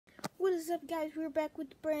what is up, guys? We're back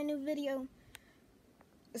with a brand new video.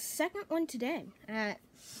 The second one today.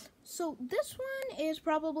 So this one is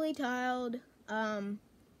probably titled,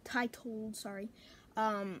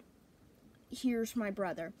 Here's My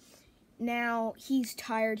Brother. Now, he's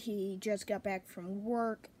tired. He just got back from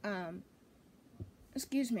work. But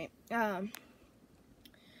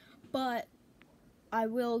I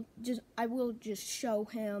will just show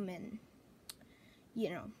him, and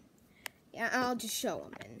yeah, I'll just show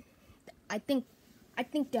him, and I think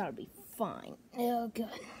that'll be fine. Oh, good.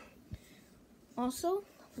 Also,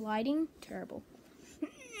 lighting terrible.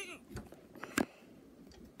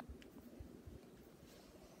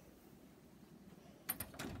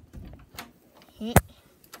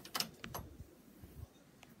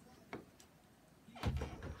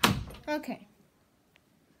 Okay.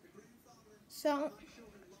 So,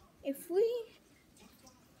 if we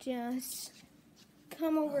just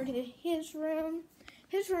come over to his room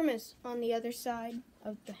is on the other side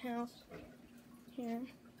of the house. Here.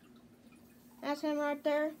 That's him right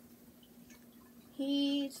there.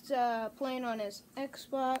 He's playing on his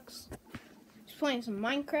Xbox. He's playing some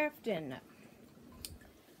Minecraft, and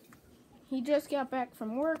he just got back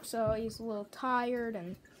from work, so he's a little tired,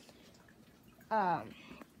 and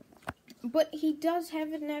but he does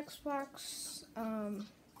have an Xbox.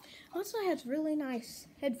 Also has really nice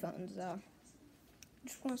headphones, though.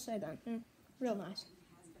 Just want to say that. Real nice.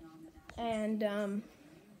 And,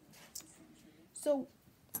 so,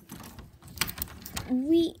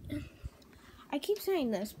 I keep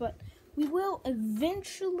saying this, but we will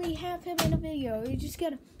eventually have him in a video. You just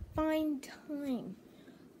gotta find time.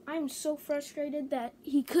 I'm so frustrated that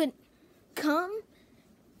he couldn't come,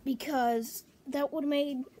 because that would have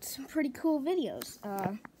made some pretty cool videos,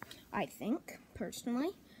 I think,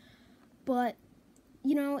 personally. But,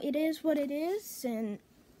 you know, it is what it is,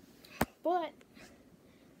 but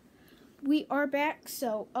we are back,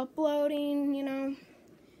 so uploading, you know,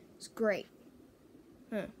 it's great.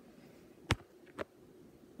 One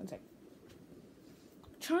sec.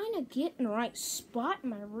 I'm trying to get in the right spot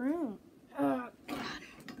in my room. Oh, God.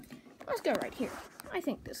 Let's go right here. I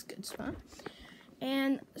think this is a good spot.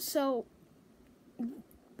 And so,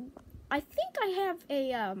 I think I have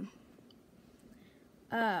a,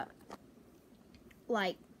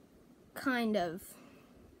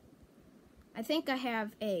 I think I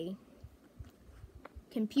have a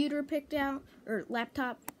computer picked out, or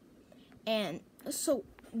laptop, and so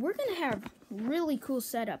we're gonna have really cool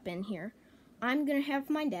setup in here. I'm gonna have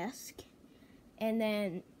my desk, and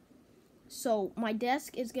then, so my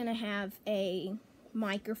desk is gonna have a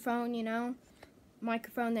microphone, you know,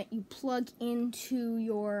 microphone that you plug into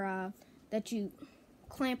your, that you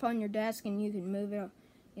clamp on your desk, and you can move it,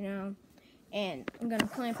 you know. And I'm going to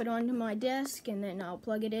clamp it onto my desk, and then I'll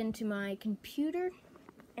plug it into my computer,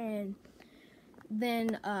 and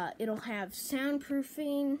then it'll have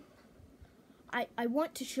soundproofing. I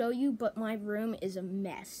want to show you, but my room is a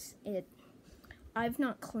mess. I've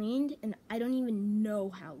not cleaned, and I don't even know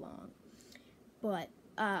how long. But,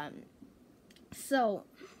 so,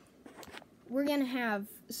 we're going to have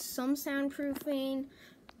some soundproofing,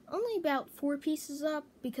 only about 4 pieces up,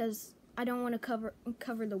 because I don't want to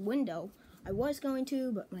cover the window. I was going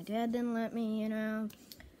to, but my dad didn't let me, you know.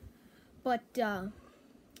 But,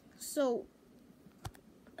 so,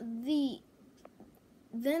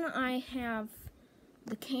 then I have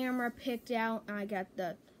the camera picked out, and I got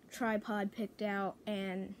the tripod picked out,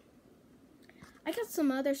 and I got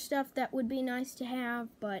some other stuff that would be nice to have,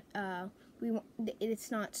 but, it's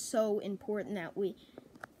not so important that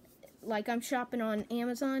like, I'm shopping on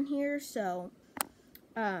Amazon here, so,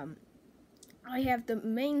 I have the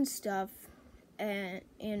main stuff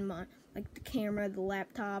in my, like, the camera, the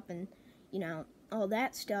laptop, and, you know, all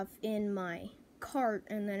that stuff in my cart,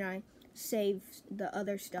 and then I save the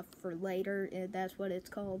other stuff for later. That's what it's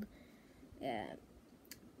called.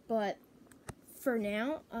 But for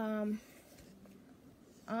now,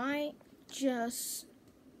 I just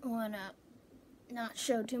wanna not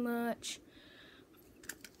show too much.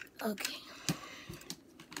 Okay.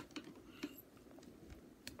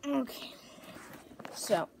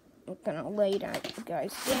 So, I'm gonna lay you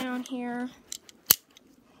guys down here.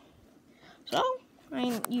 So,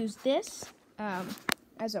 I use this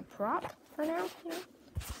as a prop for now, you know.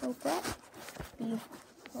 Little prop. Be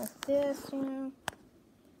like this, you know.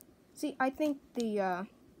 See, I think the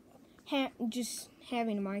just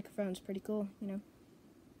having a microphone is pretty cool, you know.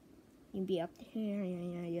 You can be up here,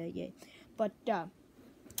 yeah. But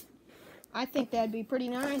I think that'd be pretty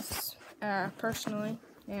nice, personally.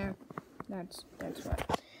 Yeah, that's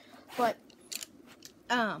what. But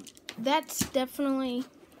that's definitely,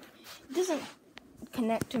 it doesn't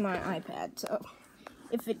connect to my iPad. So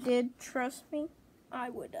if it did, trust me, I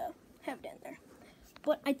would have it in there.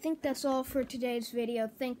 But I think that's all for today's video.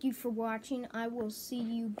 Thank you for watching. I will see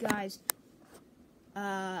you guys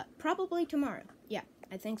probably tomorrow. Yeah,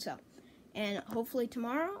 I think so. And hopefully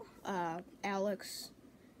tomorrow, Alex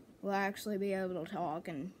will actually be able to talk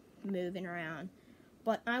and moving around.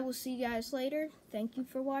 But I will see you guys later. Thank you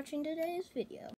for watching today's video.